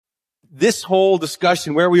This whole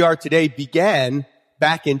discussion where we are today began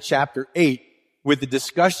back in chapter 8 with the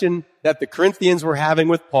discussion that the Corinthians were having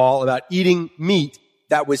with Paul about eating meat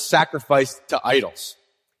that was sacrificed to idols.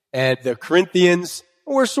 And the Corinthians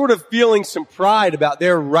were sort of feeling some pride about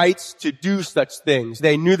their rights to do such things.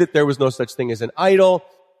 They knew that there was no such thing as an idol,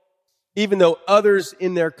 even though others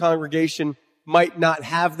in their congregation might not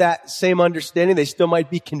have that same understanding. They still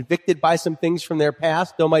might be convicted by some things from their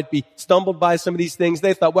past. They might be stumbled by some of these things.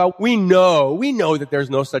 They thought, well, we know that there's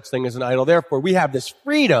no such thing as an idol. Therefore, we have this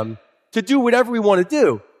freedom to do whatever we want to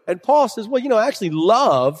do. And Paul says, well, actually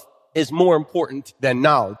love is more important than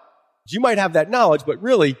knowledge. You might have that knowledge, but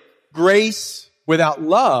really grace without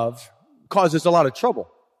love causes a lot of trouble.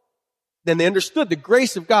 Then they understood the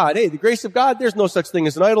grace of God. Hey, the grace of God, there's no such thing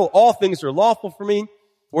as an idol. All things are lawful for me.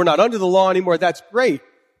 We're not under the law anymore. That's great.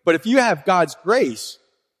 But if you have God's grace,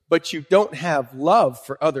 but you don't have love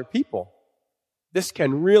for other people, this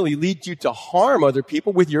can really lead you to harm other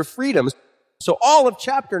people with your freedoms. So all of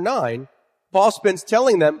chapter 9, Paul spends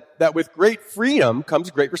telling them that with great freedom comes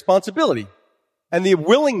great responsibility and the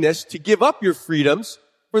willingness to give up your freedoms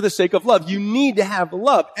for the sake of love. You need to have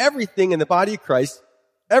love. Everything in the body of Christ,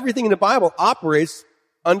 everything in the Bible operates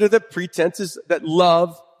under the pretenses that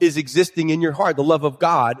love is existing in your heart. The love of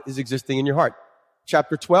God is existing in your heart.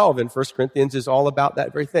 Chapter 12 in 1 Corinthians is all about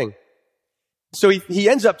that very thing. So he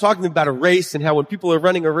ends up talking about a race and how when people are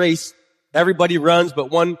running a race, everybody runs, but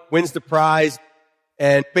one wins the prize.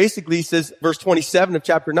 And basically he says, verse 27 of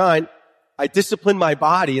chapter 9, I discipline my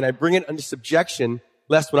body and I bring it under subjection,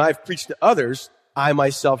 lest when I've preached to others, I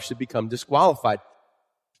myself should become disqualified.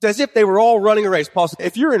 It's as if they were all running a race. Paul said,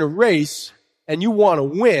 if you're in a race and you want to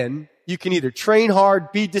win, you can either train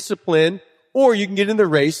hard, be disciplined, or you can get in the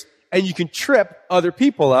race and you can trip other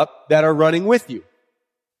people up that are running with you.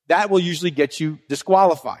 That will usually get you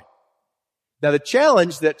disqualified. Now, the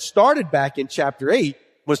challenge that started back in chapter 8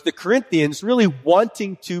 was the Corinthians really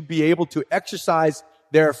wanting to be able to exercise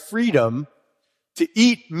their freedom to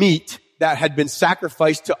eat meat that had been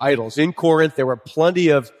sacrificed to idols. In Corinth, there were plenty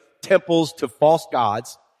of temples to false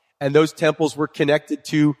gods, and those temples were connected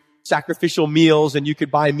to sacrificial meals, and you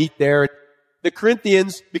could buy meat there. The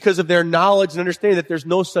Corinthians, because of their knowledge and understanding that there's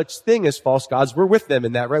no such thing as false gods, we're with them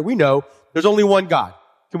in that, right? We know there's only one God.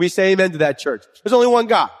 Can we say amen to that, church? There's only one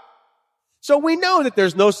God. So we know that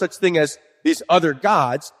there's no such thing as these other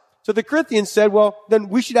gods. So the Corinthians said, well, then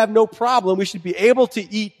we should have no problem. We should be able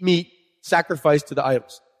to eat meat sacrificed to the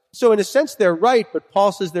idols. So in a sense, they're right, but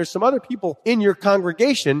Paul says there's some other people in your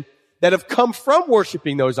congregation that have come from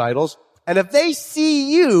worshiping those idols, and if they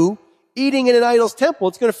see you eating in an idol's temple,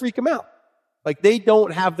 it's going to freak them out. Like they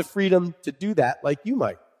don't have the freedom to do that like you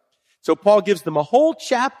might. So Paul gives them a whole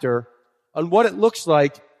chapter on what it looks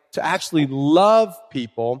like to actually love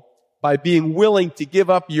people by being willing to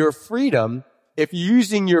give up your freedom if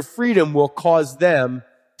using your freedom will cause them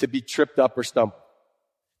to be tripped up or stumble.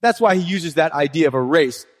 That's why he uses that idea of a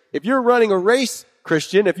race. If you're running a race,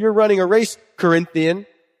 Christian, if you're running a race, Corinthian,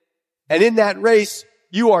 and in that race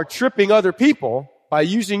you are tripping other people by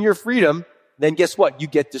using your freedom, then guess what? You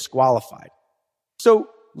get disqualified. So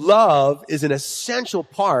love is an essential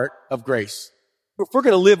part of grace. If we're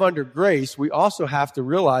going to live under grace, we also have to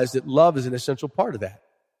realize that love is an essential part of that.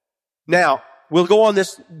 Now, we'll go on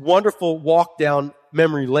this wonderful walk down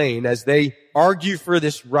memory lane as they argue for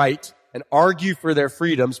this right and argue for their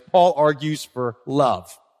freedoms. Paul argues for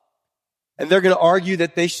love. And they're going to argue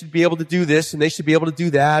that they should be able to do this and they should be able to do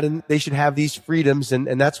that and they should have these freedoms.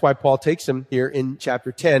 And that's why Paul takes them here in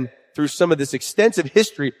chapter 10 through some of this extensive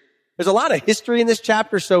history. There's a lot of history in this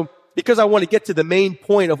chapter, so because I want to get to the main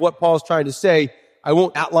point of what Paul's trying to say, I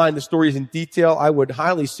won't outline the stories in detail. I would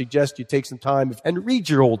highly suggest you take some time and read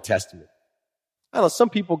your Old Testament. I don't know, some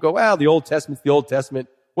people go, the Old Testament's the Old Testament.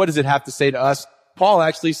 What does it have to say to us? Paul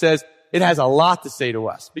actually says it has a lot to say to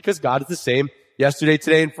us because God is the same yesterday,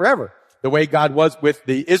 today, and forever. The way God was with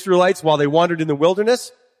the Israelites while they wandered in the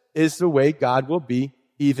wilderness is the way God will be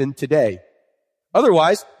even today.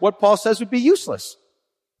 Otherwise, what Paul says would be useless.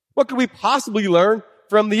 What could we possibly learn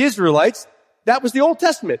from the Israelites? That was the Old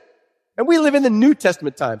Testament. And we live in the New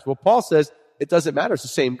Testament times. Well, Paul says it doesn't matter. It's the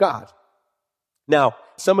same God. Now,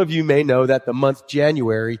 some of you may know that the month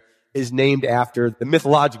January is named after the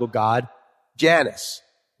mythological god Janus.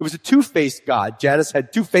 It was a two-faced god. Janus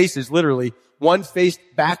had two faces, literally. One faced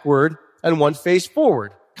backward and one faced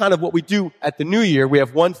forward. Kind of what we do at the New Year. We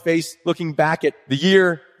have one face looking back at the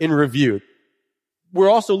year in review. We're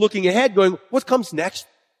also looking ahead going, what comes next?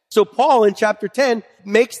 So Paul in chapter 10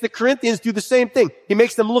 makes the Corinthians do the same thing. He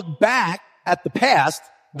makes them look back at the past,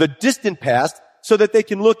 the distant past, so that they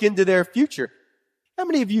can look into their future. How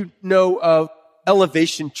many of you know of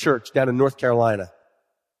Elevation Church down in North Carolina.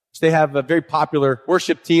 So they have a very popular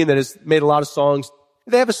worship team that has made a lot of songs.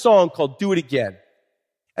 They have a song called Do It Again.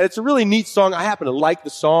 And it's a really neat song. I happen to like the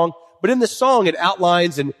song, but in the song it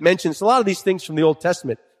outlines and mentions a lot of these things from the Old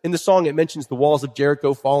Testament. In the song it mentions the walls of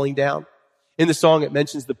Jericho falling down. In the song it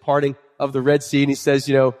mentions the parting of the Red Sea, and he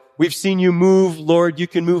says, we've seen you move, Lord, you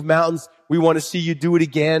can move mountains. We want to see you do it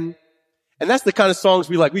again. And that's the kind of songs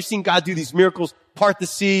we like. We've seen God do these miracles, part the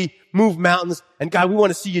sea, move mountains, and God, we want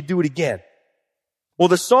to see you do it again. Well,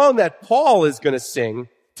 the song that Paul is going to sing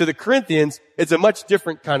to the Corinthians is a much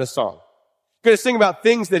different kind of song. He's going to sing about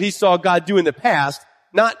things that he saw God do in the past,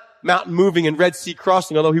 not mountain moving and Red Sea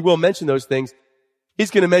crossing, although he will mention those things. He's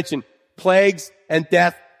going to mention plagues and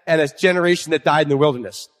death and a generation that died in the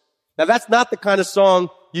wilderness. Now, that's not the kind of song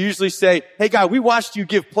you usually say, hey, God, we watched you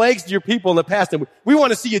give plagues to your people in the past, and we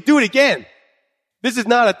want to see you do it again. This is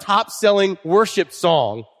not a top-selling worship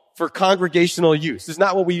song for congregational use. This is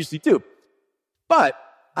not what we usually do. But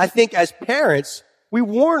I think as parents, we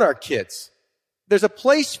warn our kids. There's a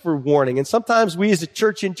place for warning, and sometimes we as a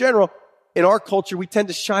church in general, in our culture, we tend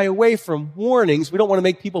to shy away from warnings. We don't want to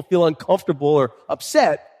make people feel uncomfortable or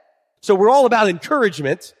upset. So we're all about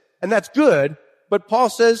encouragement, and that's good. But Paul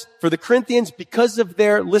says for the Corinthians,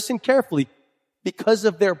 listen carefully, because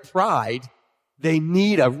of their pride, they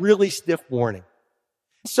need a really stiff warning.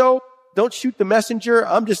 So don't shoot the messenger.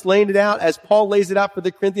 I'm just laying it out as Paul lays it out for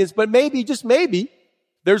the Corinthians. But maybe, just maybe,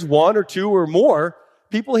 there's one or two or more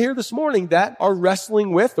people here this morning that are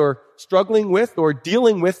wrestling with or struggling with or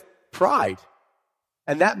dealing with pride.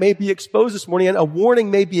 And that may be exposed this morning, and a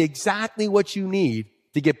warning may be exactly what you need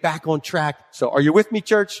to get back on track. So are you with me,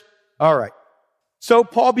 church? All right. So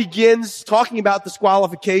Paul begins talking about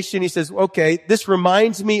disqualification. He says, okay, this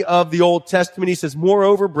reminds me of the Old Testament. He says,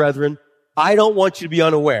 moreover, brethren, I don't want you to be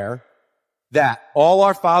unaware that all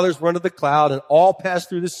our fathers were under the cloud and all passed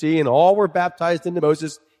through the sea and all were baptized into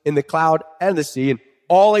Moses in the cloud and the sea and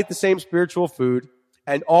all ate the same spiritual food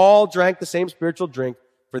and all drank the same spiritual drink,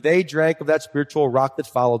 for they drank of that spiritual rock that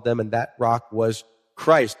followed them, and that rock was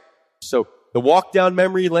Christ. So the walk down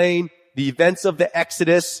memory lane, the events of the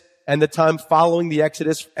Exodus, and the time following the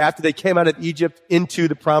Exodus after they came out of Egypt into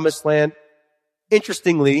the promised land.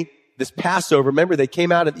 Interestingly, this Passover, remember they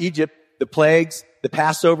came out of Egypt, the plagues, the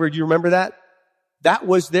Passover, do you remember that? That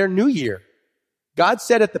was their new year. God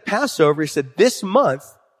said at the Passover, he said, this month,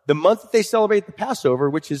 the month that they celebrate the Passover,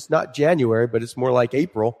 which is not January, but it's more like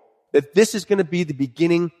April, that this is going to be the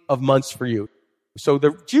beginning of months for you. So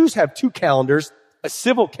the Jews have two calendars, a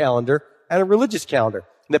civil calendar and a religious calendar.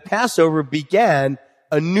 And the Passover began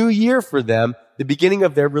a new year for them, the beginning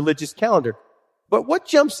of their religious calendar. But what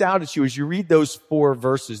jumps out at you as you read those 4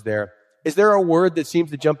 verses there? Is there a word that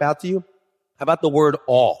seems to jump out to you? How about the word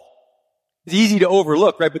all? It's easy to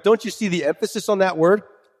overlook, right? But don't you see the emphasis on that word?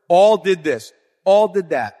 All did this. All did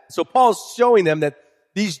that. So Paul's showing them that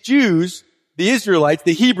these Jews, the Israelites,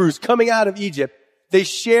 the Hebrews coming out of Egypt, they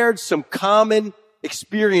shared some common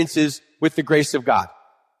experiences with the grace of God.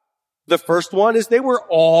 The first one is they were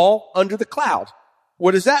all under the cloud.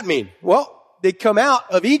 What does that mean? Well, they come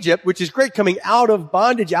out of Egypt, which is great, coming out of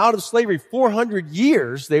bondage, out of slavery. 400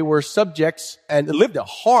 years they were subjects and lived a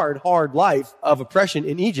hard life of oppression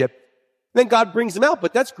in Egypt. Then God brings them out,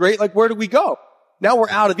 but that's great. Like, where do we go? Now we're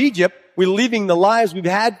out of Egypt. We're leaving the lives we've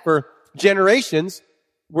had for generations.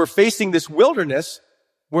 We're facing this wilderness.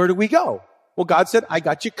 Where do we go? Well, God said, I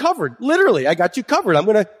got you covered. Literally, I got you covered. I'm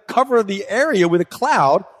going to cover the area with a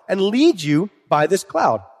cloud and lead you by this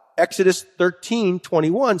cloud. Exodus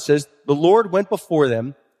 13:21 says, the Lord went before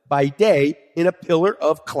them by day in a pillar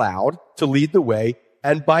of cloud to lead the way,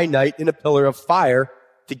 and by night in a pillar of fire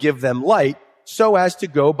to give them light, so as to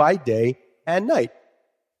go by day and night.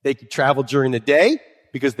 They could travel during the day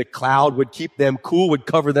because the cloud would keep them cool, would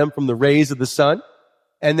cover them from the rays of the sun.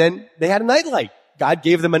 And then they had a night light. God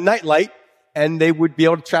gave them a night light, and they would be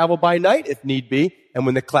able to travel by night if need be. And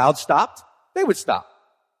when the cloud stopped, they would stop.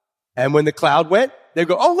 And when the cloud went, they'd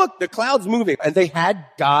go, oh, look, the cloud's moving. And they had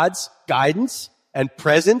God's guidance and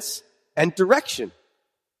presence and direction.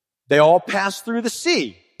 They all passed through the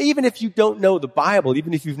sea. Even if you don't know the Bible,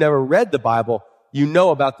 even if you've never read the Bible, you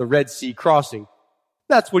know about the Red Sea crossing.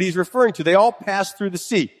 That's what he's referring to. They all passed through the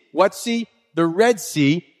sea. What sea? The Red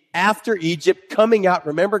Sea, after Egypt, coming out.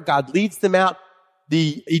 Remember, God leads them out.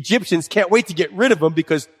 The Egyptians can't wait to get rid of them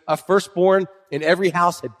because a firstborn in every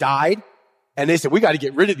house had died. And they said, we got to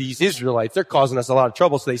get rid of these Israelites. They're causing us a lot of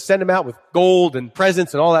trouble. So they send them out with gold and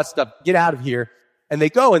presents and all that stuff. Get out of here. And they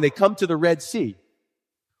go and they come to the Red Sea.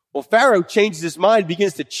 Well, Pharaoh changes his mind,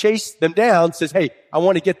 begins to chase them down, says, hey, I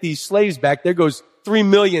want to get these slaves back. There goes 3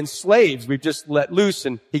 million slaves we've just let loose,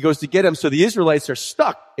 and he goes to get them. So the Israelites are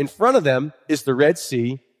stuck. In front of them is the Red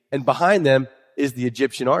Sea, and behind them is the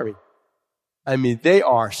Egyptian army. I mean, they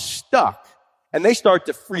are stuck. And they start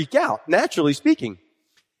to freak out, naturally speaking.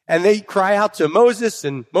 And they cry out to Moses,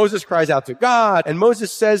 and Moses cries out to God, and Moses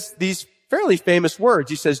says these fairly famous words.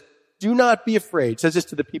 He says, "Do not be afraid," says this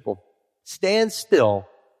to the people. "Stand still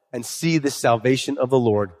and see the salvation of the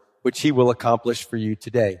Lord, which he will accomplish for you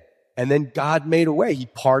today." And then God made a way. He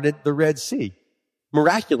parted the Red Sea.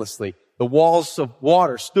 Miraculously, the walls of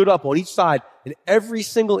water stood up on each side, and every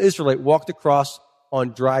single Israelite walked across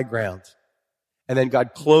on dry ground. And then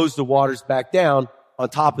God closed the waters back down on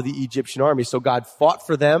top of the Egyptian army. So God fought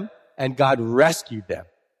for them, and God rescued them.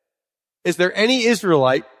 Is there any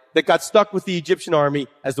Israelite that got stuck with the Egyptian army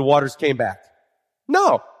as the waters came back?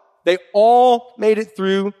 No. They all made it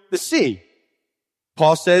through the sea.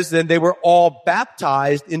 Paul says then they were all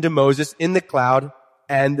baptized into Moses in the cloud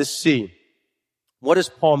and the sea. What does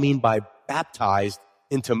Paul mean by baptized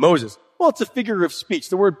into Moses? Well, it's a figure of speech.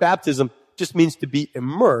 The word baptism just means to be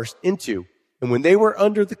immersed into. And when they were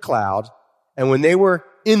under the cloud and when they were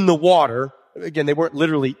in the water, again, they weren't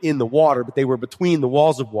literally in the water, but they were between the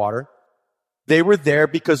walls of water. They were there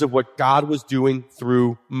because of what God was doing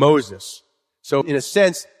through Moses. So in a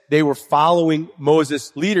sense, they were following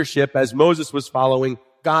Moses' leadership as Moses was following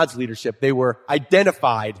God's leadership. They were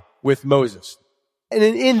identified with Moses. And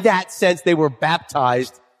in that sense, they were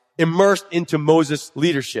baptized, immersed into Moses'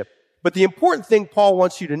 leadership. But the important thing Paul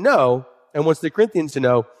wants you to know, and wants the Corinthians to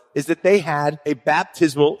know, is that they had a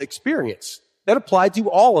baptismal experience. That applied to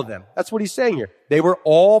all of them. That's what he's saying here. They were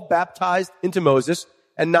all baptized into Moses,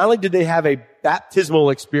 and not only did they have a baptismal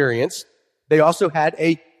experience, they also had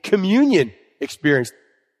a communion experience.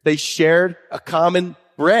 They shared a common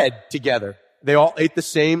bread together. They all ate the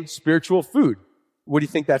same spiritual food. What do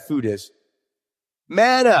you think that food is?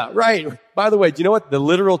 Manna, right. By the way, do you know what the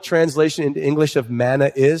literal translation into English of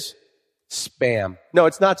manna is? Spam. No,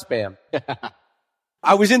 it's not spam.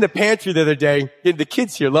 I was in the pantry the other day. The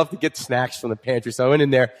kids here love to get snacks from the pantry. So I went in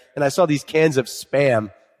there and I saw these cans of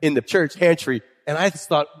Spam in the church pantry. And I just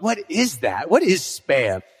thought, what is that? What is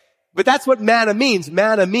Spam? But that's what manna means.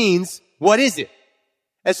 Manna means, what is it?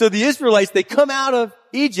 And so the Israelites, they come out of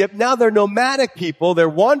Egypt. Now they're nomadic people. They're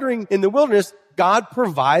wandering in the wilderness. God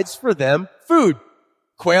provides for them food.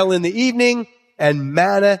 Quail in the evening and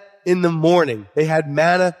manna in the morning. They had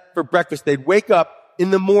manna for breakfast. They'd wake up in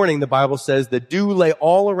the morning, the Bible says, the dew lay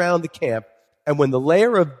all around the camp. And when the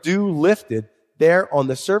layer of dew lifted, there on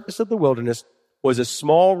the surface of the wilderness was a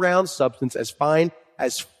small round substance as fine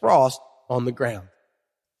as frost on the ground.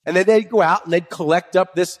 And then they'd go out and they'd collect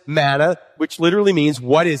up this manna, which literally means,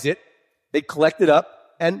 what is it? They'd collect it up.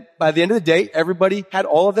 And by the end of the day, everybody had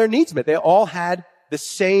all of their needs met. They all had the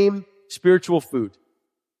same spiritual food.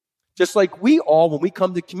 Just like we all, when we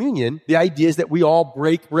come to communion, the idea is that we all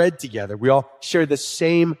break bread together. We all share the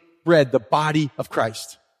same bread, the body of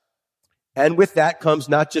Christ. And with that comes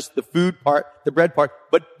not just the food part, the bread part,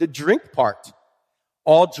 but the drink part.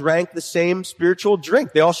 All drank the same spiritual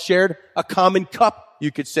drink. They all shared a common cup, you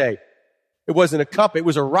could say. It wasn't a cup, it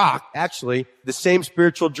was a rock, actually. The same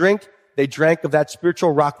spiritual drink, they drank of that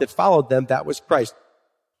spiritual rock that followed them. That was Christ.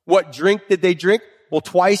 What drink did they drink? Well,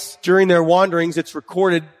 twice during their wanderings, it's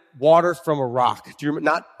recorded water from a rock. Do you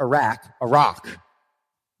remember? Not Iraq, a rock.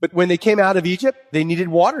 But when they came out of Egypt, they needed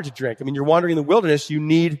water to drink. I mean, you're wandering in the wilderness, you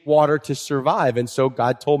need water to survive. And so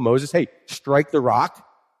God told Moses, hey, strike the rock.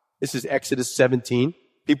 This is Exodus 17.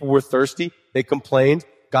 People were thirsty. They complained.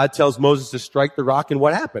 God tells Moses to strike the rock, and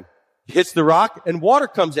what happened? He hits the rock, and water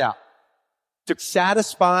comes out. It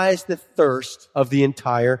satisfies the thirst of the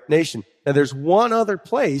entire nation. Now, there's one other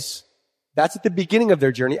place. That's at the beginning of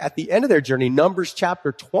their journey. At the end of their journey, Numbers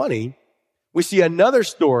chapter 20, we see another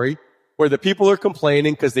story where the people are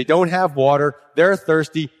complaining because they don't have water. They're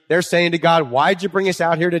thirsty. They're saying to God, why'd you bring us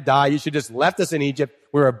out here to die? You should just left us in Egypt.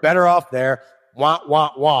 We were better off there. Wah,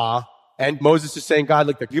 wah, wah. And Moses is saying, God,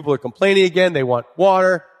 look, the people are complaining again. They want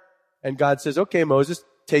water. And God says, okay, Moses,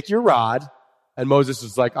 take your rod. And Moses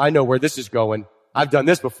is like, I know where this is going. I've done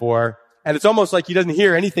this before. And it's almost like he doesn't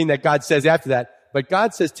hear anything that God says after that. But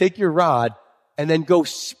God says, take your rod and then go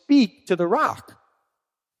speak to the rock.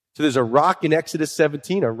 So there's a rock in Exodus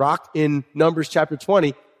 17, a rock in Numbers chapter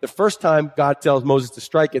 20. The first time God tells Moses to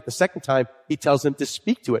strike it. The second time he tells him to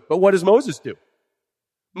speak to it. But what does Moses do?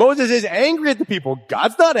 Moses is angry at the people.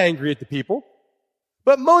 God's not angry at the people.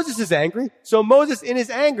 But Moses is angry. So Moses in his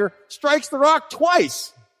anger strikes the rock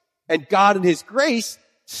twice. And God in his grace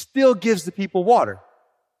still gives the people water.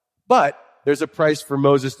 But there's a price for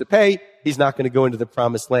Moses to pay. He's not going to go into the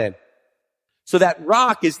promised land. So that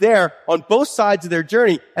rock is there on both sides of their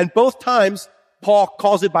journey, and both times Paul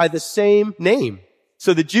calls it by the same name.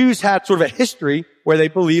 So the Jews had sort of a history where they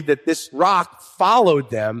believed that this rock followed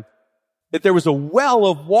them, that there was a well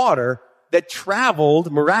of water that traveled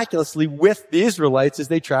miraculously with the Israelites as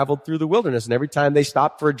they traveled through the wilderness. And every time they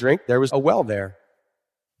stopped for a drink, there was a well there.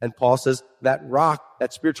 And Paul says that rock,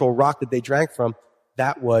 that spiritual rock that they drank from,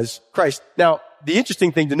 that was Christ. Now, the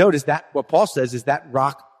interesting thing to note is that what Paul says is that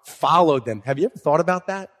rock followed them. Have you ever thought about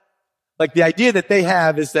that? Like the idea that they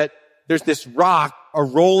have is that there's this rock, a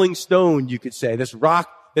rolling stone, you could say, this rock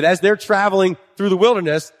that as they're traveling through the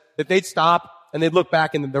wilderness, that they'd stop and they'd look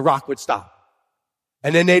back and then the rock would stop.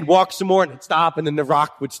 And then they'd walk some more and it'd stop and then the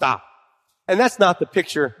rock would stop. And that's not the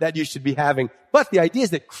picture that you should be having. But the idea is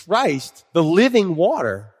that Christ, the living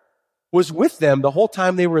water, was with them the whole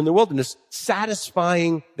time they were in the wilderness,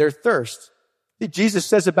 satisfying their thirst. Jesus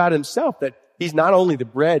says about himself that he's not only the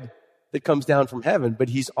bread that comes down from heaven, but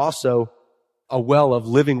he's also a well of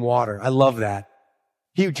living water. I love that.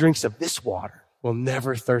 He who drinks of this water will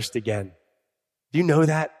never thirst again. Do you know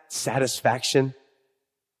that? Satisfaction.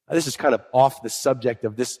 This is kind of off the subject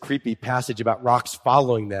of this creepy passage about rocks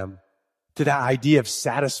following them to that idea of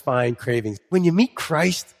satisfying cravings. When you meet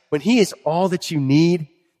Christ, when he is all that you need,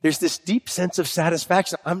 there's this deep sense of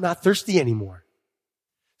satisfaction. I'm not thirsty anymore.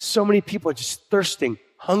 So many people are just thirsting,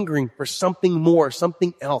 hungering for something more,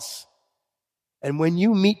 something else. And when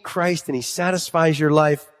you meet Christ and he satisfies your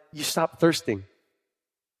life, you stop thirsting.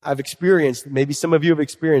 I've experienced, maybe some of you have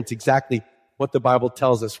experienced exactly what the Bible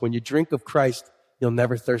tells us. When you drink of Christ, you'll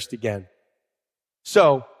never thirst again.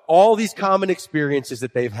 So, all these common experiences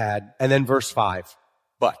that they've had, and then verse 5.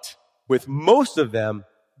 But with most of them,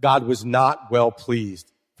 God was not well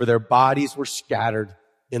pleased, for their bodies were scattered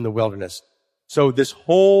in the wilderness. So this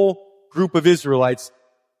whole group of Israelites,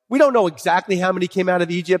 we don't know exactly how many came out of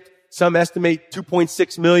Egypt. Some estimate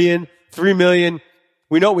 2.6 million, 3 million.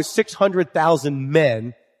 We know it was 600,000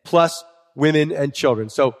 men plus women and children.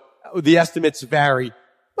 So the estimates vary,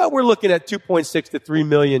 but we're looking at 2.6 to 3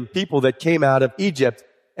 million people that came out of Egypt,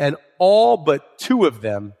 and all but 2 of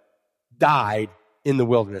them died in the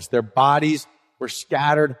wilderness. Their bodies were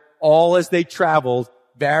scattered all as they traveled,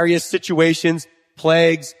 various situations,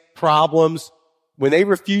 plagues, problems. When they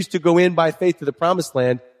refused to go in by faith to the promised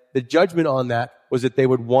land, the judgment on that was that they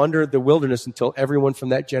would wander the wilderness until everyone from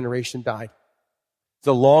that generation died. It's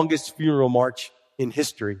the longest funeral march in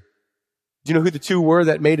history. Do you know who the 2 were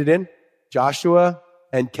that made it in? Joshua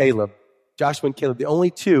and Caleb. Joshua and Caleb, the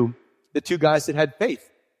only 2, the 2 guys that had faith.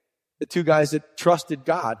 The 2 guys that trusted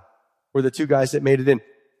God were the 2 guys that made it in.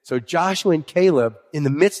 So Joshua and Caleb, in the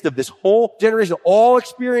midst of this whole generation, all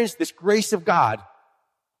experienced this grace of God.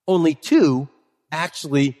 Only 2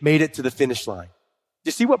 actually made it to the finish line. Do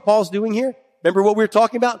you see what Paul's doing here? Remember what we were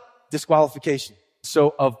talking about? Disqualification.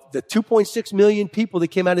 So of the 2.6 million people that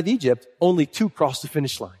came out of Egypt, only 2 crossed the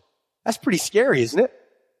finish line. That's pretty scary, isn't it?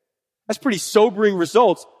 That's pretty sobering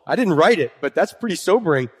results. I didn't write it, but that's pretty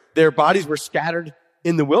sobering. Their bodies were scattered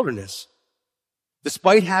in the wilderness.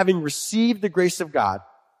 Despite having received the grace of God,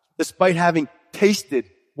 despite having tasted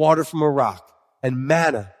water from a rock and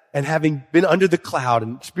manna, and having been under the cloud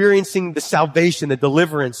and experiencing the salvation, the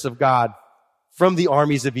deliverance of God from the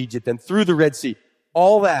armies of Egypt and through the Red Sea,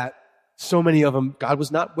 all that, so many of them, God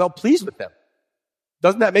was not well pleased with them.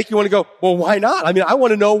 Doesn't that make you want to go, well, why not? I mean, I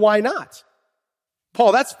want to know why not.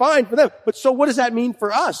 Paul, that's fine for them. But so what does that mean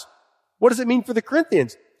for us? What does it mean for the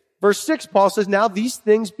Corinthians? Verse 6, Paul says, now these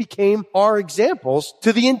things became our examples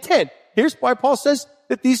to the intent. Here's why Paul says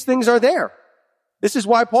that these things are there. This is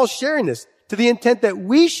why Paul's sharing this. To the intent that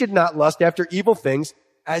we should not lust after evil things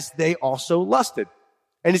as they also lusted.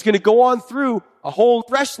 And he's going to go on through a whole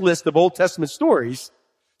fresh list of Old Testament stories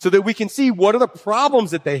so that we can see what are the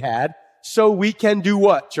problems that they had so we can do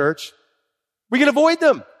what, church? We can avoid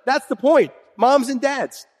them. That's the point. Moms and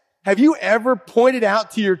dads, have you ever pointed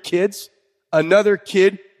out to your kids another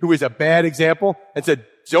kid who is a bad example and said,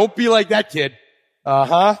 don't be like that kid.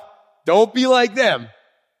 Don't be like them.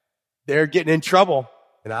 They're getting in trouble.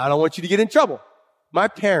 And I don't want you to get in trouble. My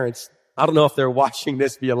parents, I don't know if they're watching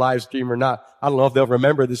this via live stream or not. I don't know if they'll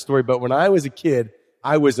remember this story, but when I was a kid,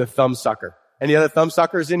 I was a thumbsucker. Any other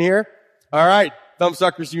thumbsuckers in here? All right.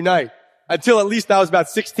 Thumbsuckers unite. Until at least I was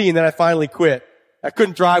about 16, then I finally quit. I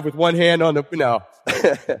couldn't drive with one hand on the, no.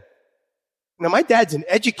 Now my dad's an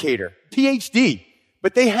educator, PhD,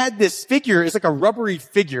 but they had this figure, it's like a rubbery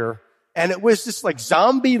figure, and it was this like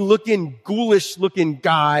zombie looking, ghoulish looking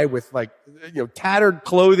guy with like, tattered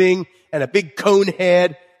clothing and a big cone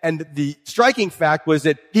head. And the striking fact was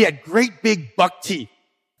that he had great big buck teeth.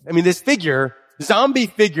 I mean, this figure, zombie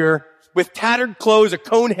figure, with tattered clothes, a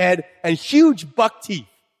cone head, and huge buck teeth,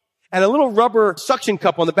 and a little rubber suction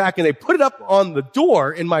cup on the back, and they put it up on the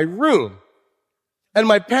door in my room. And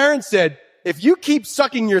my parents said, if you keep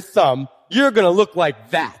sucking your thumb, you're going to look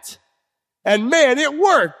like that. And man, it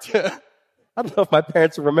worked. I don't know if my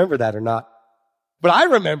parents will remember that or not, but I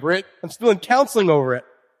remember it. I'm still in counseling over it.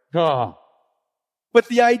 Oh. But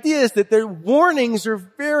the idea is that their warnings are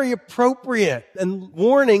very appropriate, and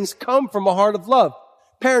warnings come from a heart of love.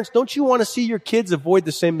 Parents, don't you want to see your kids avoid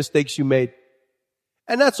the same mistakes you made?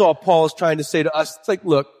 And that's all Paul is trying to say to us. It's like,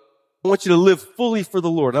 look, I want you to live fully for the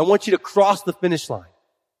Lord. I want you to cross the finish line.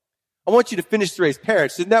 I want you to finish the race.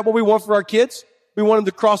 Parents, isn't that what we want for our kids? We want them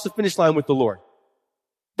to cross the finish line with the Lord.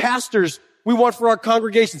 Pastors, we want for our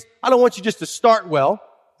congregations. I don't want you just to start well.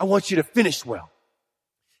 I want you to finish well.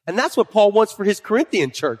 And that's what Paul wants for his Corinthian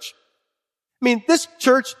church. I mean, this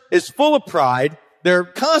church is full of pride. They're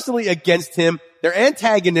constantly against him. They're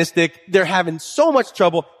antagonistic. They're having so much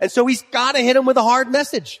trouble. And so he's got to hit them with a hard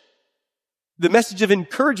message. The message of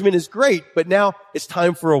encouragement is great, but now it's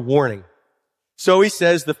time for a warning. So he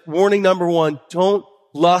says, the warning number one, don't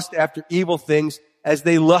lust after evil things as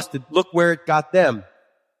they lusted. Look where it got them.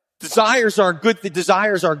 Desires are good. The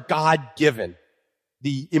desires are God-given.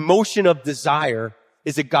 The emotion of desire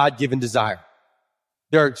is a God-given desire.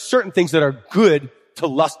 There are certain things that are good to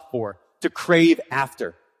lust for, to crave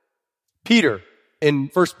after. Peter, in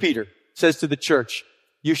 1 Peter, says to the church,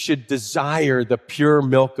 you should desire the pure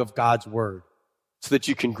milk of God's word so that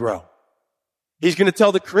you can grow. He's going to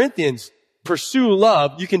tell the Corinthians, pursue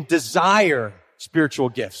love. You can desire spiritual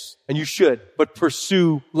gifts, and you should, but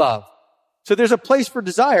pursue love. So there's a place for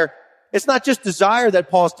desire. It's not just desire that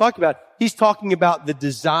Paul is talking about. He's talking about the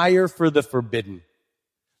desire for the forbidden,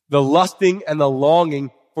 the lusting and the longing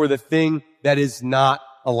for the thing that is not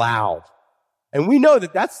allowed. And we know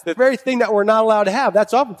that that's the very thing that we're not allowed to have.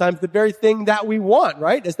 That's oftentimes the very thing that we want,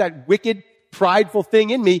 right? It's that wicked, prideful thing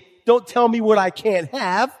in me. Don't tell me what I can't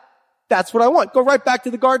have. That's what I want. Go right back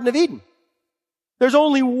to the Garden of Eden. There's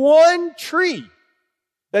only one tree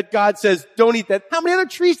that God says, don't eat that. How many other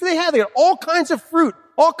trees do they have? They got all kinds of fruit,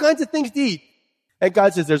 all kinds of things to eat. And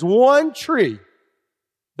God says, there's one tree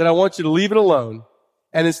that I want you to leave it alone.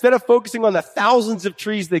 And instead of focusing on the thousands of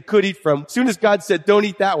trees they could eat from, as soon as God said, don't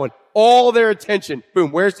eat that one, all their attention,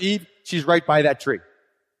 boom, where's Eve? She's right by that tree.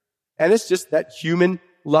 And it's just that human,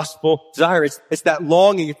 lustful desire. It's that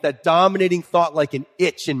longing. It's that dominating thought like an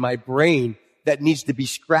itch in my brain that needs to be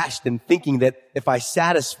scratched and thinking that if I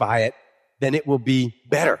satisfy it, then it will be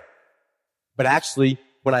better. But actually,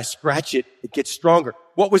 when I scratch it, it gets stronger.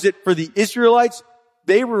 What was it for the Israelites?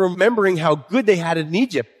 They were remembering how good they had it in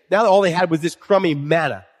Egypt. Now all they had was this crummy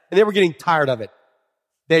manna, and they were getting tired of it.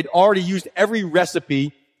 They'd already used every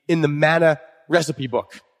recipe in the manna recipe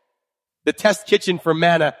book. The test kitchen for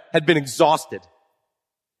manna had been exhausted,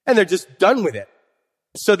 and they're just done with it.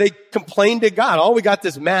 So they complained to God, oh, we got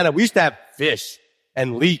this manna. We used to have fish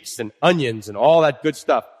and leeks and onions and all that good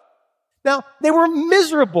stuff. Now, they were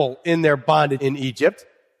miserable in their bondage in Egypt,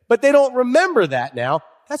 but they don't remember that now.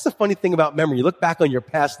 That's the funny thing about memory. You look back on your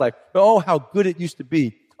past life. Oh, how good it used to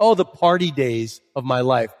be. Oh, the party days of my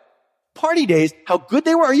life. Party days, how good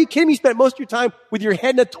they were. Are you kidding me? You spent most of your time with your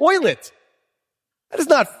head in a toilet. That is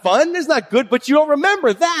not fun. That's not good, but you don't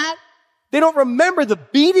remember that. They don't remember the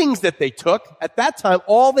beatings that they took. At that time,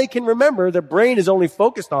 all they can remember, their brain is only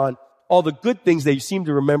focused on all the good things they seem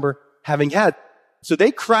to remember having had. So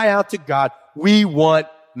they cry out to God, we want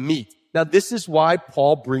meat. Now, this is why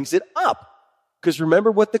Paul brings it up. Because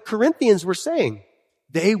remember what the Corinthians were saying.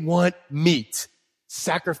 They want meat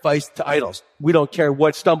sacrificed to idols. We don't care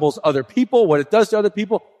what stumbles other people, what it does to other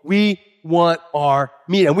people. We want our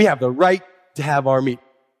meat, and we have the right to have our meat.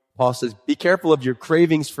 Paul says, be careful of your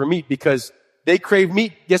cravings for meat, because they crave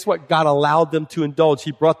meat. Guess what? God allowed them to indulge.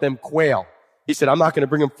 He brought them quail. He said, I'm not going to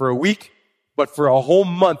bring them for a week, but for a whole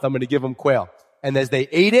month, I'm going to give them quail. And as they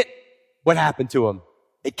ate it, what happened to them?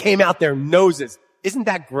 It came out their noses. Isn't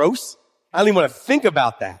that gross? I don't even want to think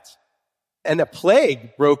about that. And a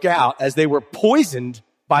plague broke out as they were poisoned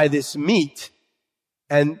by this meat.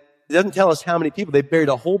 And it doesn't tell us how many people. They buried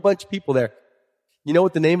a whole bunch of people there. You know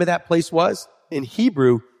what the name of that place was? In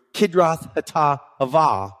Hebrew, Kidroth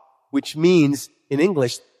Hatavah, which means in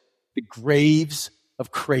English, the graves of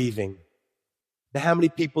craving. Now, how many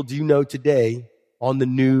people do you know today on the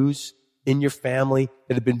news, in your family,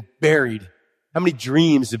 that have been buried? How many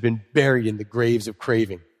dreams have been buried in the graves of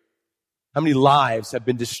craving? How many lives have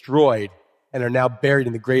been destroyed and are now buried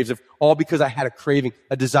in the graves of, all because I had a craving,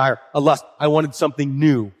 a desire, a lust. I wanted something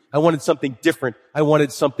new. I wanted something different. I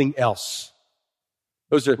wanted something else.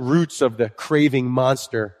 Those are roots of the craving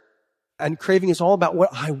monster. And craving is all about what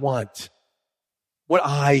I want, what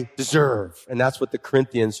I deserve. And that's what the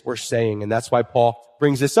Corinthians were saying. And that's why Paul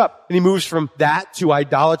brings this up. And he moves from that to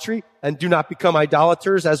idolatry. And do not become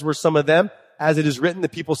idolaters, as were some of them. As it is written, the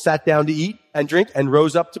people sat down to eat and drink and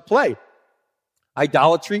rose up to play.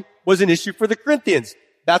 Idolatry was an issue for the Corinthians.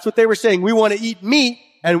 That's what they were saying. We want to eat meat.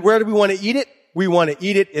 And where do we want to eat it? We want to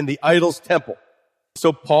eat it in the idol's temple.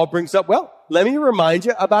 So Paul brings up, well, let me remind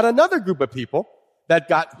you about another group of people that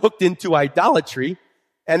got hooked into idolatry.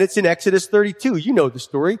 And it's in Exodus 32. You know the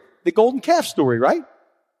story, the golden calf story, right?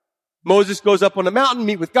 Moses goes up on the mountain,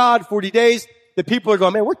 meet with God, 40 days. The people are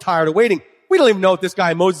going, man, we're tired of waiting. We don't even know if this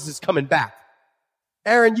guy Moses is coming back.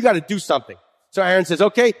 Aaron, you got to do something. So Aaron says,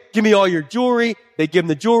 okay, give me all your jewelry. They give him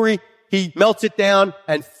the jewelry. He melts it down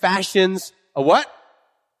and fashions a what?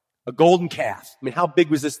 A golden calf. I mean, how big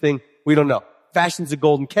was this thing? We don't know. Fashions a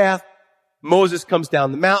golden calf. Moses comes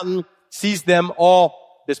down the mountain, sees them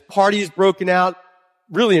all. This party is broken out.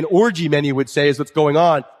 Really an orgy, many would say, is what's going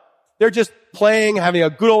on. They're just playing, having a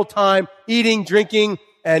good old time, eating, drinking,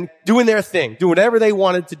 and doing their thing, doing whatever they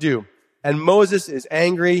wanted to do. And Moses is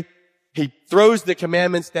angry. He throws the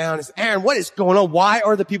commandments down. He says, Aaron, what is going on? Why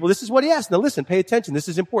are the people? This is what he asked. Now listen, pay attention. This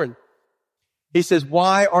is important. He says,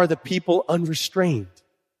 why are the people unrestrained?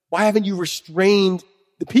 Why haven't you restrained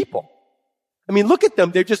the people? I mean, look at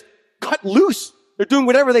them. They're just cut loose. They're doing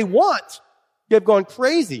whatever they want. They've gone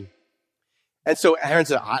crazy. And so Aaron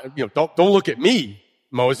said, don't look at me,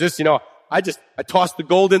 Moses. I tossed the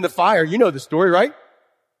gold in the fire. You know the story, right?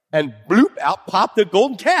 And bloop, out popped the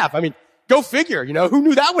golden calf. I mean, go figure, who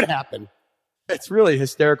knew that would happen? It's really a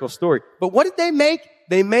hysterical story. But what did they make?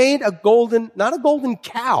 They made not a golden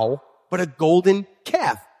cow, but a golden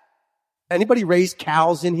calf. Anybody raise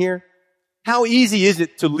cows in here? How easy is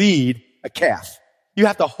it to lead a calf? You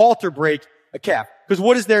have to halter break a calf. Because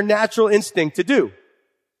what is their natural instinct to do?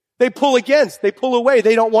 They pull away.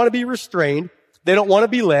 They don't want to be restrained. They don't want to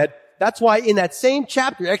be led. That's why in that same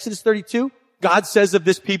chapter, Exodus 32, God says of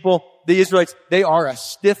this people, the Israelites, they are a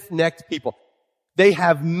stiff-necked people. They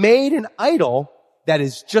have made an idol that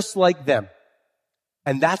is just like them.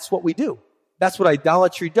 And that's what we do. That's what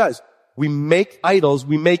idolatry does. We make idols,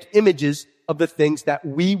 we make images of the things that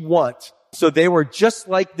we want. So they were just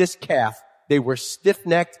like this calf. They were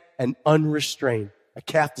stiff-necked and unrestrained. A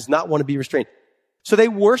calf does not want to be restrained. So they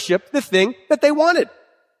worshiped the thing that they wanted.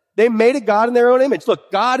 They made a God in their own image.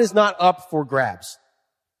 Look, God is not up for grabs.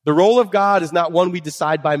 The role of God is not one we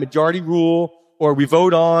decide by majority rule or we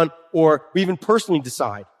vote on or we even personally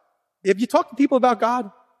decide. If you talk to people about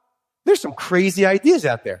God, there's some crazy ideas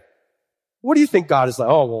out there. What do you think God is like?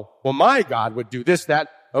 Oh, well, my God would do this, that.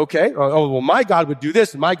 Okay. Oh, well, my God would do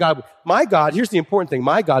this. And my God, here's the important thing.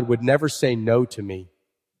 My God would never say no to me.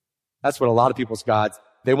 That's what a lot of people's gods,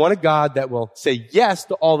 they want a God that will say yes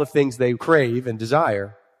to all the things they crave and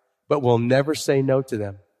desire, but will never say no to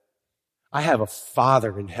them. I have a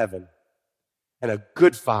Father in heaven, and a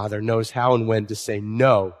good Father knows how and when to say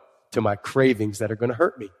no to my cravings that are going to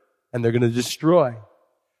hurt me and they're going to destroy.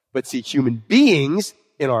 But see, human beings,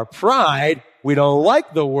 in our pride, we don't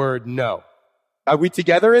like the word no. Are we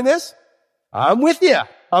together in this? I'm with you.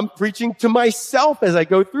 I'm preaching to myself as I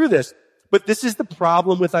go through this. But this is the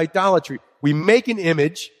problem with idolatry. We make an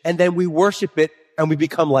image and then we worship it and we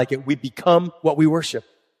become like it. We become what we worship.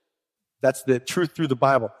 That's the truth through the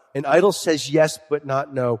Bible. An idol says yes, but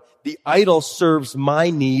not no. The idol serves my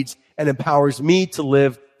needs and empowers me to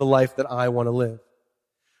live the life that I want to live.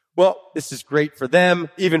 Well, this is great for them,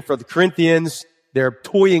 even for the Corinthians. They're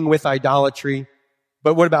toying with idolatry.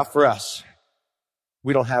 But what about for us?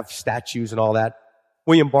 We don't have statues and all that.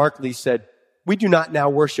 William Barclay said, we do not now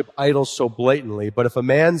worship idols so blatantly, but if a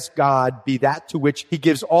man's God be that to which he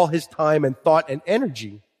gives all his time and thought and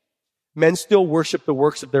energy, men still worship the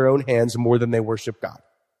works of their own hands more than they worship God.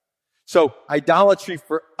 So idolatry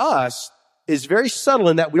for us is very subtle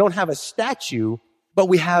in that we don't have a statue, but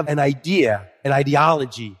we have an idea, an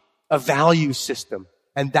ideology, a value system.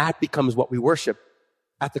 And that becomes what we worship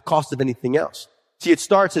at the cost of anything else. See, it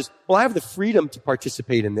starts as, well, I have the freedom to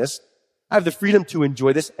participate in this. I have the freedom to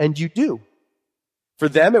enjoy this, and you do. For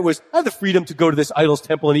them, it was, I have the freedom to go to this idol's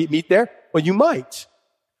temple and eat meat there. Well, you might.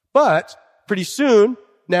 But pretty soon,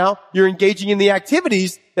 now you're engaging in the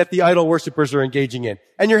activities that the idol worshipers are engaging in.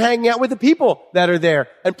 And you're hanging out with the people that are there.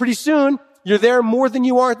 And pretty soon, you're there more than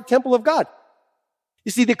you are at the temple of God.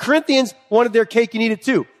 You see, the Corinthians wanted their cake and eat it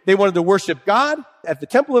too. They wanted to worship God at the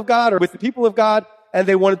temple of God or with the people of God, and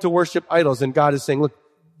they wanted to worship idols. And God is saying, look,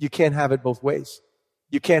 you can't have it both ways.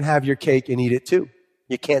 You can't have your cake and eat it too.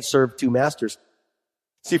 You can't serve two masters.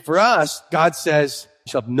 See, for us, God says,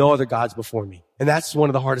 you shall have no other gods before me. And that's one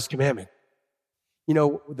of the hardest commandments. You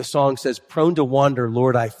know, the song says, prone to wander,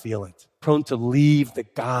 Lord, I feel it. Prone to leave the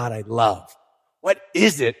God I love. What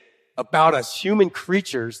is it about us human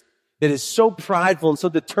creatures that is so prideful and so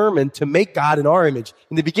determined to make God in our image?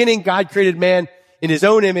 In the beginning, God created man in his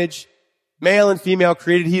own image. Male and female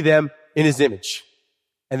created he them in his image.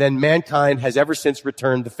 And then mankind has ever since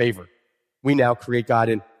returned the favor. We now create God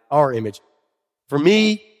in our image. For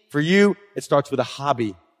me, for you, it starts with a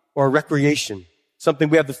hobby or a recreation, something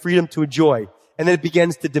we have the freedom to enjoy. And then it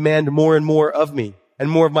begins to demand more and more of me and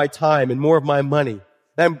more of my time and more of my money. And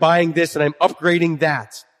I'm buying this and I'm upgrading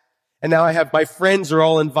that. And now I have my friends are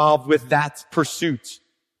all involved with that pursuit.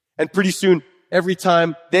 And pretty soon, every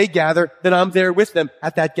time they gather, then I'm there with them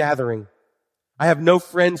at that gathering. I have no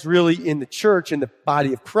friends really in the church, in the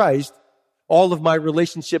body of Christ. All of my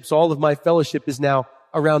relationships, all of my fellowship is now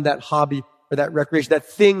around that hobby or that recreation, that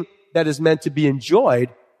thing that is meant to be enjoyed,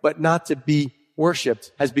 but not to be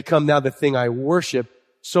worshipped, has become now the thing I worship,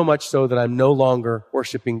 so much so that I'm no longer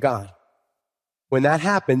worshiping God. When that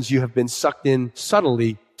happens, you have been sucked in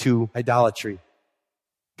subtly to idolatry.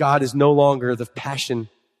 God is no longer the passion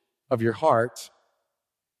of your heart.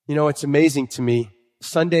 You know, it's amazing to me.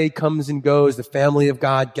 Sunday comes and goes, the family of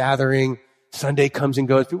God gathering. Sunday comes and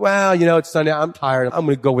goes. Well, you know, it's Sunday. I'm tired. I'm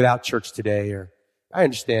going to go without church today. Or I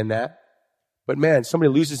understand that. But man, somebody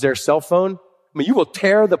loses their cell phone. I mean, you will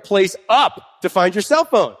tear the place up to find your cell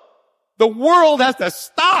phone. The world has to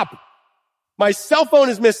stop. My cell phone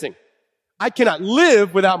is missing. I cannot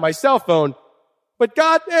live without my cell phone. But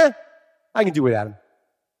God, I can do without him.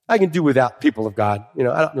 I can do without people of God. You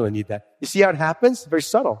know, I don't really need that. You see how it happens? Very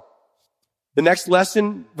subtle. The next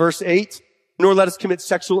lesson, verse 8, nor let us commit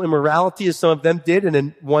sexual immorality as some of them did, and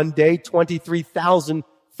in one day 23,000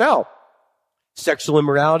 fell. Sexual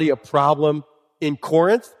immorality, a problem in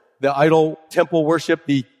Corinth, the idol temple worship,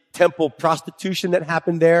 the temple prostitution that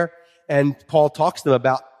happened there, and Paul talks to them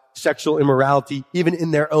about sexual immorality even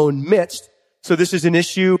in their own midst. So this is an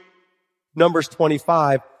issue. Numbers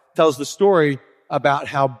 25 tells the story about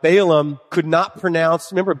how Balaam could not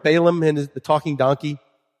pronounce, remember Balaam and the talking donkey?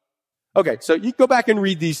 Okay, so you go back and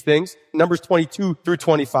read these things, Numbers 22 through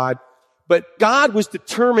 25. But God was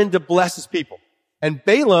determined to bless his people. And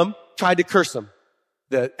Balaam tried to curse them.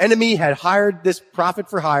 The enemy had hired this prophet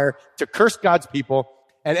for hire to curse God's people.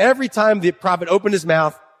 And every time the prophet opened his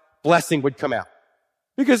mouth, blessing would come out.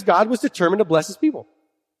 Because God was determined to bless his people.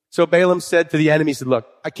 So Balaam said to the enemy, he said, look,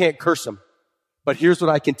 I can't curse them, but here's what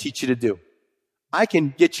I can teach you to do. I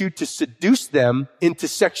can get you to seduce them into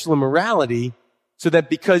sexual immorality so that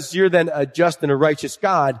because you're then a just and a righteous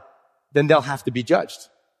God, then they'll have to be judged.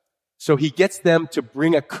 So he gets them to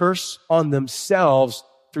bring a curse on themselves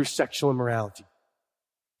through sexual immorality.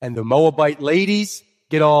 And the Moabite ladies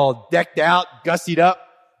get all decked out, gussied up,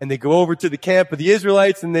 and they go over to the camp of the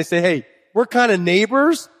Israelites and they say, hey, we're kind of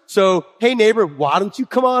neighbors. So, hey neighbor, why don't you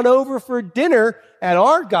come on over for dinner at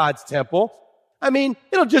our God's temple? I mean,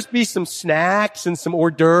 it'll just be some snacks and some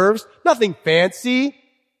hors d'oeuvres, nothing fancy.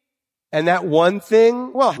 And that one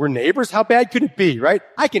thing, well, we're neighbors. How bad could it be, right?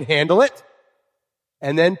 I can handle it.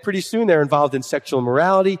 And then pretty soon they're involved in sexual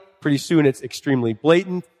immorality. Pretty soon it's extremely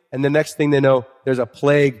blatant. And the next thing they know, there's a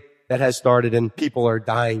plague that has started and people are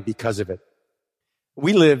dying because of it.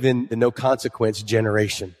 We live in the no consequence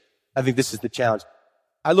generation. I think this is the challenge.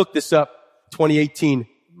 I looked this up, 2018,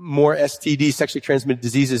 more STDs, sexually transmitted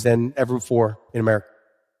diseases than ever before in America.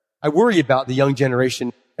 I worry about the young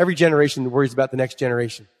generation. Every generation worries about the next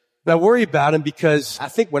generation. And I worry about them because I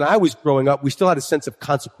think when I was growing up, we still had a sense of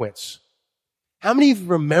consequence. How many of you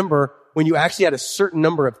remember when you actually had a certain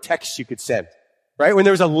number of texts you could send, right? When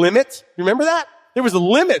there was a limit, you remember that? There was a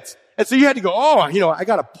limit. And so you had to go, I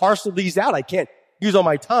got to parcel these out. I can't use all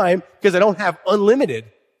my time because I don't have unlimited.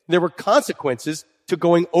 There were consequences to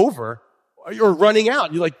going over or running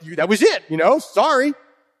out. You're like, that was it, sorry.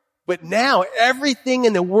 But now everything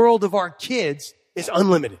in the world of our kids is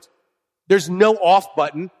unlimited. There's no off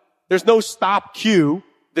button. There's no stop cue.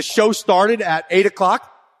 The show started at 8 o'clock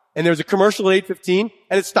and there was a commercial at 8:15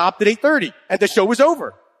 and it stopped at 8:30 and the show was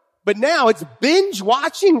over. But now it's binge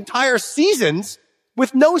watching entire seasons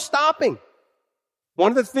with no stopping.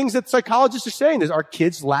 One of the things that psychologists are saying is our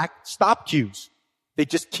kids lack stop cues. They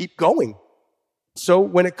just keep going. So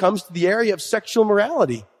when it comes to the area of sexual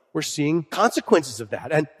morality, we're seeing consequences of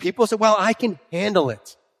that. And people say, well, I can handle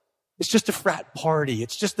it. It's just a frat party.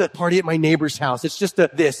 It's just a party at my neighbor's house. It's just a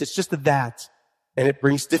this. It's just a that. And it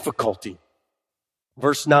brings difficulty.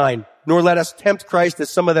 Verse 9, nor let us tempt Christ as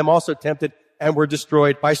some of them also tempted and were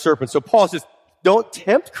destroyed by serpents. So Paul says, don't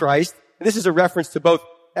tempt Christ. And this is a reference to both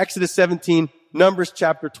Exodus 17, Numbers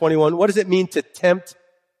chapter 21. What does it mean to tempt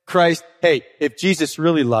Christ? Hey, if Jesus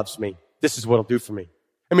really loves me, this is what it'll do for me.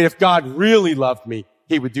 I mean, if God really loved me,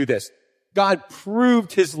 he would do this. God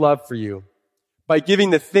proved his love for you by giving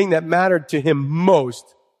the thing that mattered to him most,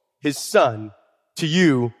 his son, to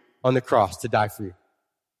you on the cross to die for you.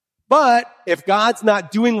 But if God's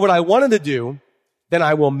not doing what I wanted to do, then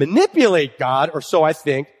I will manipulate God, or so I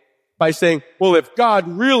think, by saying, well, if God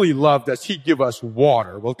really loved us, he'd give us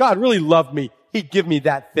water. Well, if God really loved me, he'd give me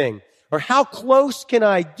that thing. Or how close can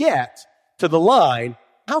I get to the line?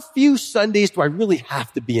 How few Sundays do I really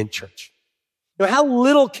have to be in church? You know, how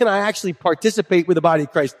little can I actually participate with the body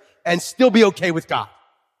of Christ and still be okay with God?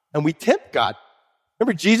 And we tempt God.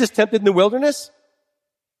 Remember Jesus tempted in the wilderness?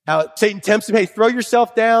 How Satan tempts him, hey, throw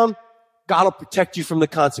yourself down. God will protect you from the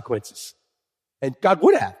consequences. And God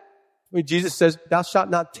would have. I mean, Jesus says, thou shalt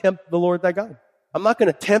not tempt the Lord thy God. I'm not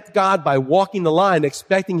going to tempt God by walking the line,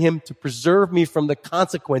 expecting him to preserve me from the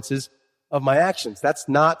consequences of my actions. That's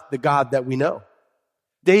not the God that we know.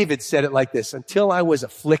 David said it like this, until I was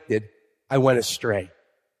afflicted, I went astray.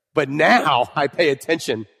 But now I pay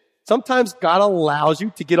attention. Sometimes God allows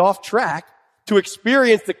you to get off track to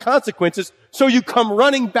experience the consequences so you come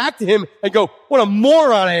running back to him and go, what a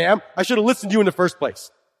moron I am. I should have listened to you in the first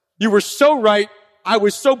place. You were so right. I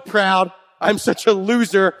was so proud. I'm such a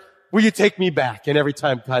loser. Will you take me back? And every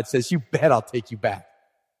time God says, you bet I'll take you back.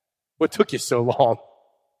 What took you so long?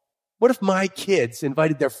 What if my kids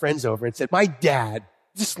invited their friends over and said, my dad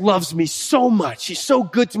just loves me so much. He's so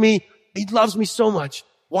good to me. He loves me so much.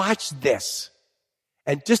 Watch this.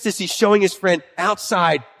 And just as he's showing his friend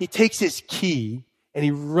outside, he takes his key and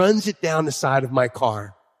he runs it down the side of my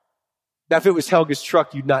car. Now, if it was Helga's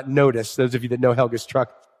truck, you'd not notice, those of you that know Helga's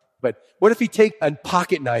truck. But what if he takes a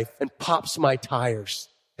pocket knife and pops my tires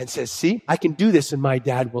and says, see, I can do this and my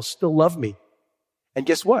dad will still love me. And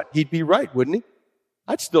guess what? He'd be right, wouldn't he?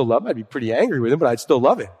 I'd still love him. I'd be pretty angry with him, but I'd still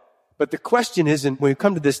love him. But the question isn't, when we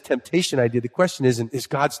come to this temptation idea, the question isn't, is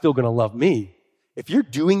God still going to love me? If you're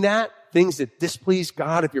doing that, things that displease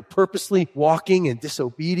God, if you're purposely walking in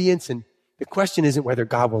disobedience, and the question isn't whether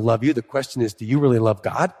God will love you, the question is, do you really love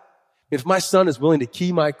God? If my son is willing to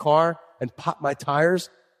key my car and pop my tires,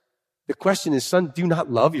 the question is, son, do you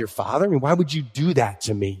not love your father? I mean, why would you do that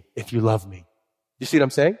to me if you love me? You see what I'm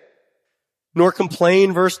saying? Nor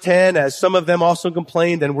complain, verse 10, as some of them also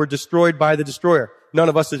complained and were destroyed by the destroyer. None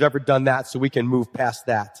of us has ever done that, so we can move past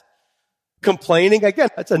that. Complaining, again,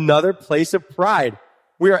 that's another place of pride.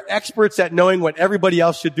 We are experts at knowing what everybody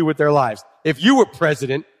else should do with their lives. If you were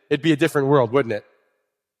president, it'd be a different world, wouldn't it?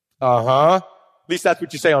 At least that's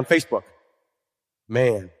what you say on Facebook.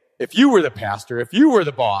 Man, if you were the pastor, if you were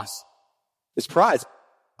the boss, it's pride.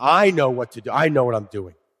 I know what to do. I know what I'm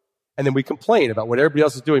doing. And then we complain about what everybody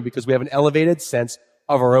else is doing because we have an elevated sense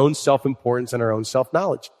of our own self-importance and our own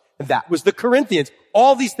self-knowledge. And that was the Corinthians.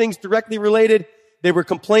 All these things directly related. They were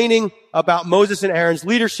complaining about Moses and Aaron's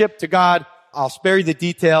leadership to God. I'll spare you the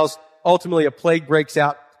details. Ultimately, a plague breaks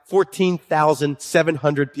out.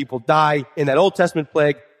 14,700 people die in that Old Testament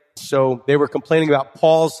plague. So they were complaining about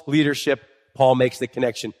Paul's leadership. Paul makes the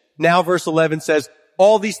connection. Now verse 11 says,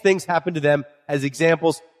 all these things happened to them as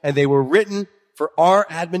examples, and they were written for our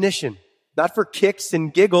admonition, not for kicks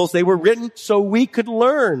and giggles. They were written so we could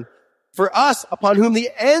learn, for us upon whom the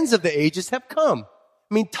ends of the ages have come.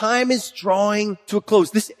 I mean, time is drawing to a close.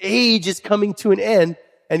 This age is coming to an end.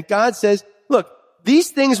 And God says, look, these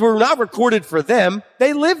things were not recorded for them.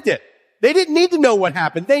 They lived it. They didn't need to know what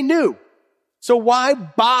happened. They knew. So why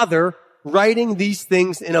bother writing these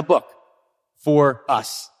things in a book for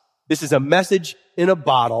us? This is a message in a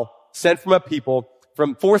bottle sent from a people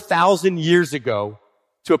from 4,000 years ago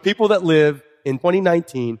to a people that live in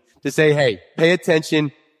 2019 to say, hey, pay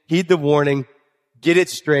attention, heed the warning, get it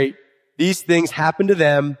straight. These things happen to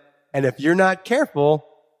them. And if you're not careful,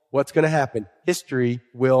 what's going to happen? History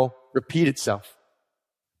will repeat itself.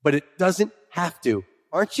 But it doesn't have to.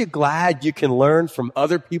 Aren't you glad you can learn from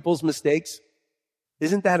other people's mistakes?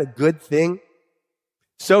 Isn't that a good thing?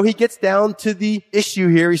 So he gets down to the issue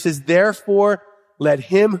here. He says, therefore, let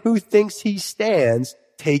him who thinks he stands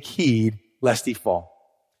take heed lest he fall.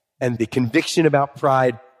 And the conviction about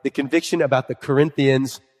pride, the conviction about the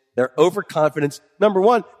Corinthians, their overconfidence. Number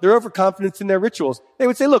one, their overconfidence in their rituals. They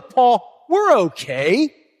would say, look, Paul, we're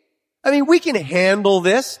okay. I mean, we can handle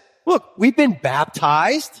this. Look, we've been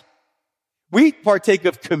baptized. We partake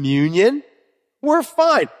of communion. We're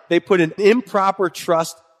fine. They put an improper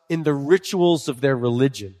trust in the rituals of their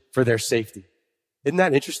religion for their safety. Isn't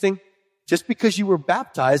that interesting? Just because you were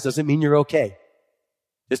baptized doesn't mean you're okay.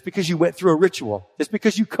 Just because you went through a ritual, just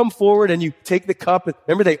because you come forward and you take the cup.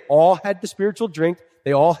 Remember, they all had the spiritual drink.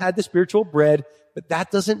 They all had the spiritual bread, but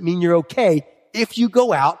that doesn't mean you're okay if you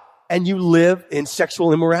go out and you live in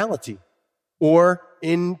sexual immorality. or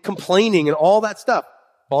in complaining and all that stuff.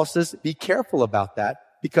 Paul says, be careful about that,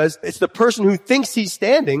 because it's the person who thinks he's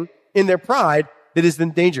standing in their pride that is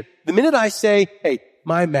in danger. The minute I say, hey,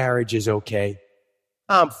 my marriage is okay,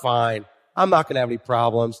 I'm fine, I'm not going to have any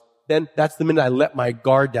problems, then that's the minute I let my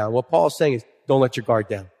guard down. What Paul's saying is, don't let your guard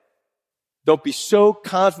down. Don't be so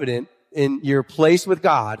confident in your place with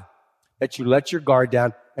God that you let your guard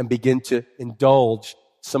down and begin to indulge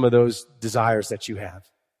some of those desires that you have.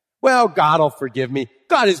 Well, God will forgive me.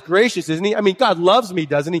 God is gracious, isn't he? I mean, God loves me,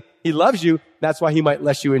 doesn't he? He loves you. That's why he might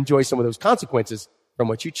let you enjoy some of those consequences from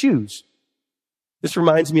what you choose. This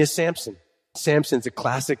reminds me of Samson. Samson's a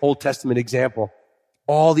classic Old Testament example.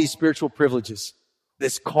 All these spiritual privileges,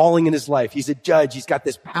 this calling in his life. He's a judge. He's got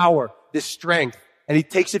this power, this strength, and he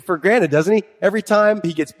takes it for granted, doesn't he? Every time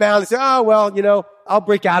he gets bound, he says, oh, well, I'll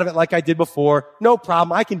break out of it like I did before. No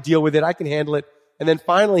problem. I can deal with it. I can handle it. And then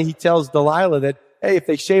finally he tells Delilah that, hey, if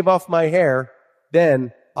they shave off my hair,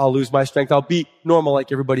 then I'll lose my strength. I'll be normal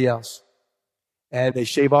like everybody else. And they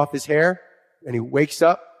shave off his hair, and he wakes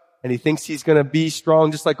up, and he thinks he's going to be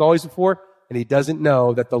strong just like always before, and he doesn't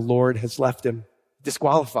know that the Lord has left him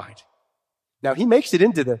disqualified. Now, he makes it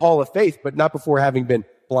into the hall of faith, but not before having been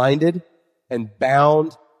blinded and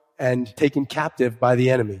bound and taken captive by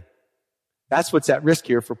the enemy. That's what's at risk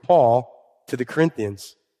here for Paul to the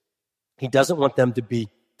Corinthians. He doesn't want them to be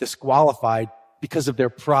disqualified because of their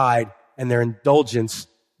pride and their indulgence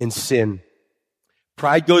in sin.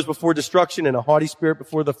 Pride goes before destruction and a haughty spirit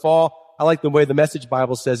before the fall. I like the way the Message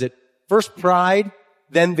Bible says it. First pride,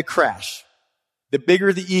 then the crash. The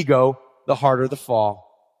bigger the ego, the harder the fall.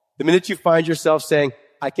 The minute you find yourself saying,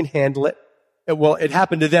 I can handle it. Well, it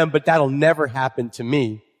happened to them, but that'll never happen to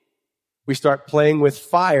me. We start playing with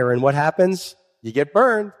fire, and what happens? You get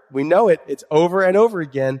burned. We know it. It's over and over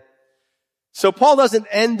again. So Paul doesn't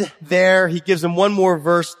end there. He gives them one more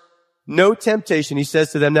verse. No temptation. He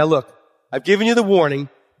says to them, now look, I've given you the warning,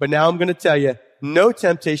 but now I'm going to tell you, no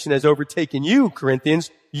temptation has overtaken you,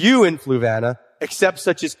 Corinthians, you in Fluvanna, except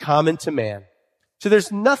such as common to man. So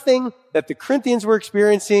there's nothing that the Corinthians were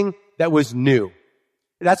experiencing that was new.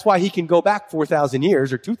 That's why he can go back 4,000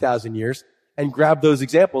 years or 2,000 years and grab those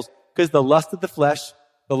examples, because the lust of the flesh,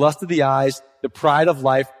 the lust of the eyes, the pride of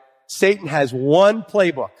life, Satan has one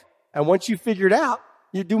playbook. And once you figure it out,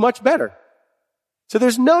 you do much better. So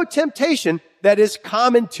there's no temptation that is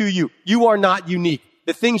common to you. You are not unique.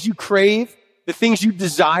 The things you crave, the things you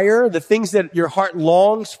desire, the things that your heart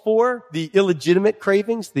longs for, the illegitimate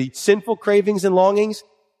cravings, the sinful cravings and longings,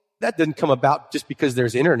 that doesn't come about just because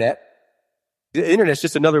there's internet. The internet's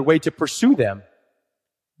just another way to pursue them.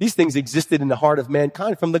 These things existed in the heart of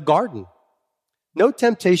mankind from the garden. No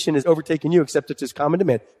temptation has overtaken you except such as common to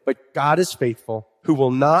man. But God is faithful, who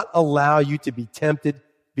will not allow you to be tempted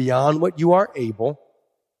beyond what you are able,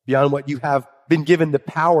 beyond what you have been given the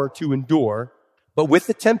power to endure. But with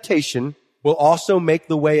the temptation will also make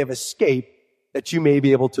the way of escape that you may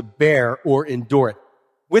be able to bear or endure it.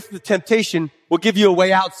 With the temptation will give you a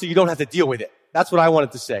way out so you don't have to deal with it. That's what I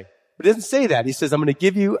wanted to say. But it doesn't say that. He says, I'm going to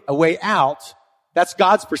give you a way out. That's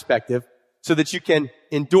God's perspective, so that you can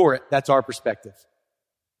endure it. That's our perspective.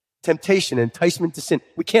 Temptation, enticement to sin.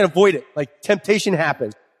 We can't avoid it. Like, temptation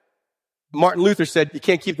happens. Martin Luther said, you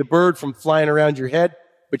can't keep the bird from flying around your head,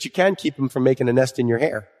 but you can keep him from making a nest in your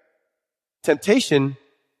hair. Temptation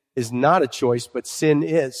is not a choice, but sin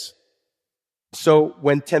is. So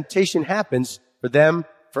when temptation happens, for them,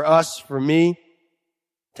 for us, for me,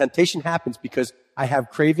 temptation happens because I have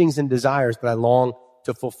cravings and desires that I long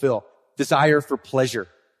to fulfill. Desire for pleasure,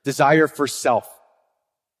 desire for self,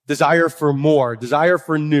 desire for more, desire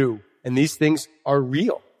for new. And these things are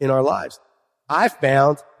real in our lives. I've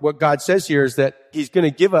found what God says here is that he's going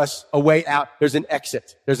to give us a way out. There's an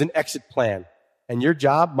exit. There's an exit plan. And your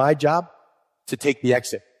job, my job, to take the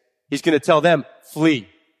exit. He's going to tell them, flee,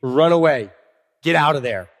 run away, get out of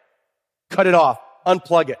there, cut it off,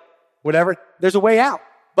 unplug it, whatever. There's a way out.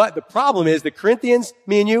 But the problem is the Corinthians,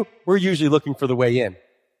 me and you, we're usually looking for the way in.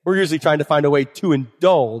 We're usually trying to find a way to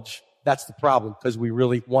indulge. That's the problem, because we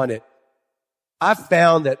really want it. I've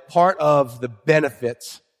found that part of the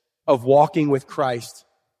benefits of walking with Christ,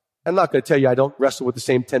 I'm not going to tell you I don't wrestle with the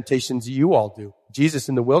same temptations you all do. Jesus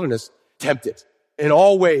in the wilderness tempted. In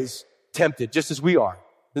all ways tempted, just as we are.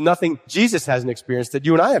 There's nothing Jesus hasn't experienced that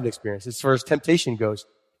you and I haven't experienced as far as temptation goes.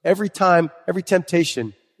 Every time, every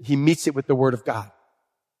temptation, he meets it with the word of God.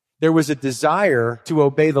 There was a desire to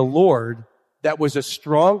obey the Lord that was a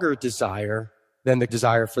stronger desire than the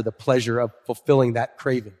desire for the pleasure of fulfilling that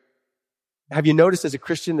craving. Have you noticed as a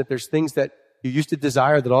Christian that there's things that you used to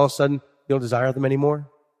desire that all of a sudden you don't desire them anymore?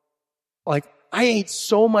 Like, I ate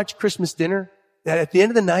so much Christmas dinner that at the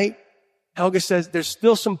end of the night, Helga says, there's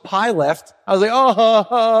still some pie left. I was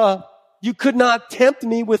like, you could not tempt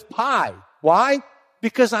me with pie. Why?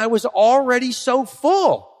 Because I was already so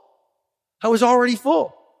full. I was already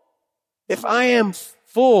full. If I am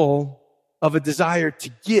full of a desire to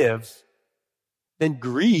give, then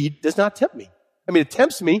greed does not tempt me. I mean, it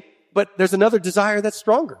tempts me, but there's another desire that's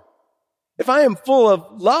stronger. If I am full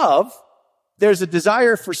of love, there's a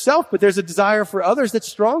desire for self, but there's a desire for others that's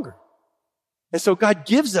stronger. And so God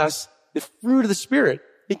gives us the fruit of the Spirit.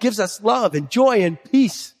 He gives us love and joy and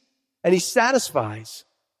peace, and He satisfies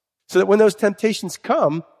so that when those temptations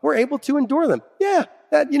come, we're able to endure them. Yeah,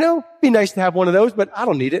 be nice to have one of those, but I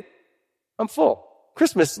don't need it. I'm full.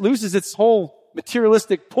 Christmas loses its whole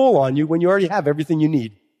materialistic pull on you when you already have everything you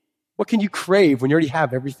need. What can you crave when you already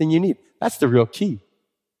have everything you need? That's the real key.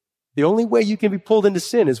 The only way you can be pulled into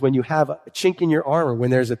sin is when you have a chink in your armor, when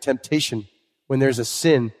there's a temptation, when there's a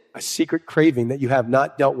sin, a secret craving that you have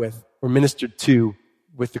not dealt with or ministered to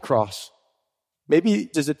with the cross. Maybe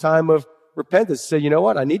there's a time of repentance. Say, you know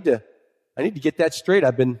what? I need to get that straight.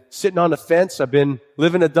 I've been sitting on the fence. I've been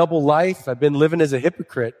living a double life. I've been living as a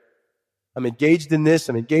hypocrite. I'm engaged in this.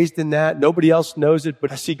 I'm engaged in that. Nobody else knows it,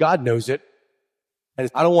 but I see God knows it. And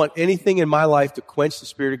I don't want anything in my life to quench the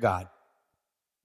Spirit of God.